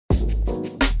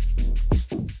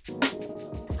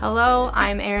Hello,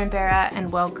 I'm Erin Barra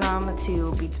and welcome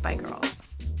to Beats by Girlz.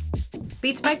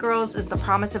 Beats by Girlz is the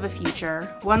promise of a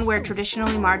future, one where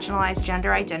traditionally marginalized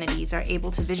gender identities are able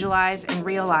to visualize and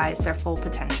realize their full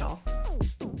potential.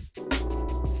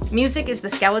 Music is the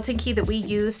skeleton key that we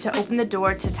use to open the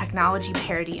door to technology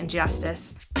parity and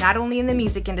justice, not only in the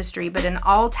music industry, but in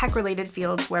all tech-related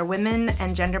fields where women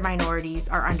and gender minorities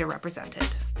are underrepresented.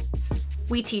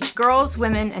 We teach girls,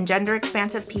 women, and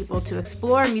gender-expansive people to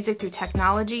explore music through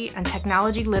technology and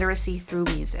technology literacy through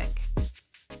music.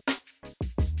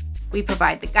 We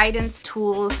provide the guidance,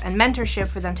 tools, and mentorship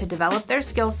for them to develop their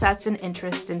skill sets and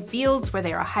interests in fields where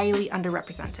they are highly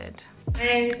underrepresented. My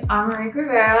name is Marie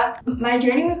Rivera. My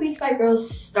journey with Beats by Girlz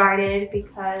started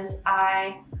because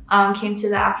I came to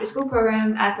the after-school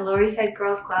program at the Lower East Side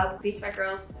Girls Club. Beats by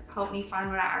Girlz helped me find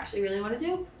what I actually really want to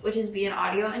do, which is be an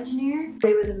audio engineer.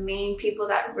 They were the main people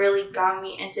that really got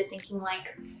me into thinking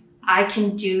like, I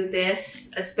can do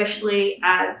this, especially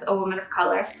as a woman of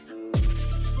color.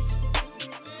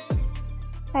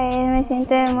 Me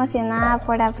siento emocionada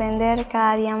por aprender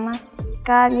cada día más.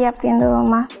 Cada día aprendo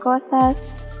más cosas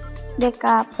de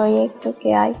cada proyecto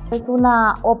que hay. Es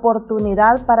una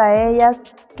oportunidad para ellas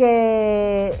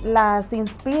que las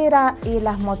inspira y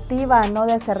las motiva a no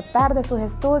desertar de sus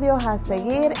estudios, a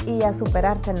seguir y a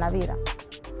superarse en la vida.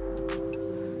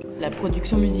 La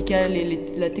production musicale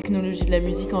et la technologie de la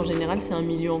musique en général, c'est un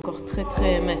milieu encore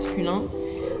très masculin.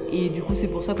 Et du coup, c'est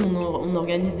pour ça qu'on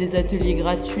organise des ateliers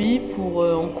gratuits pour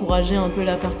encourager un peu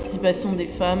la participation des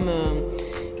femmes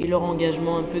et leur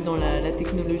engagement un peu dans la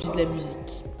technologie de la musique.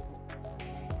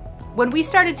 When we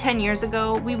started 10 years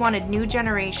ago, we wanted new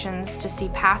generations to see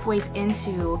pathways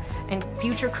into and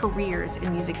future careers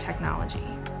in music technology.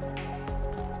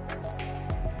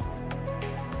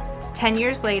 10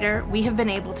 years later, we have been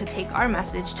able to take our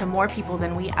message to more people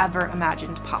than we ever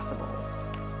imagined possible.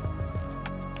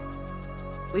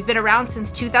 We've been around since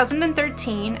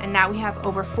 2013, and now we have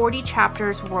over 40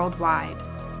 chapters worldwide.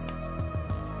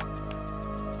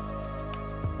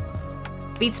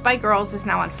 Beats by Girlz is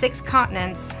now on 6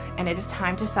 continents, and it is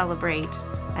time to celebrate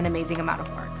an amazing amount of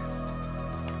work.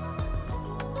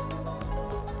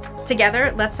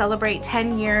 Together, let's celebrate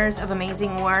 10 years of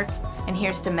amazing work, and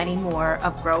here's to many more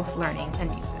of growth, learning,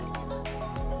 and music.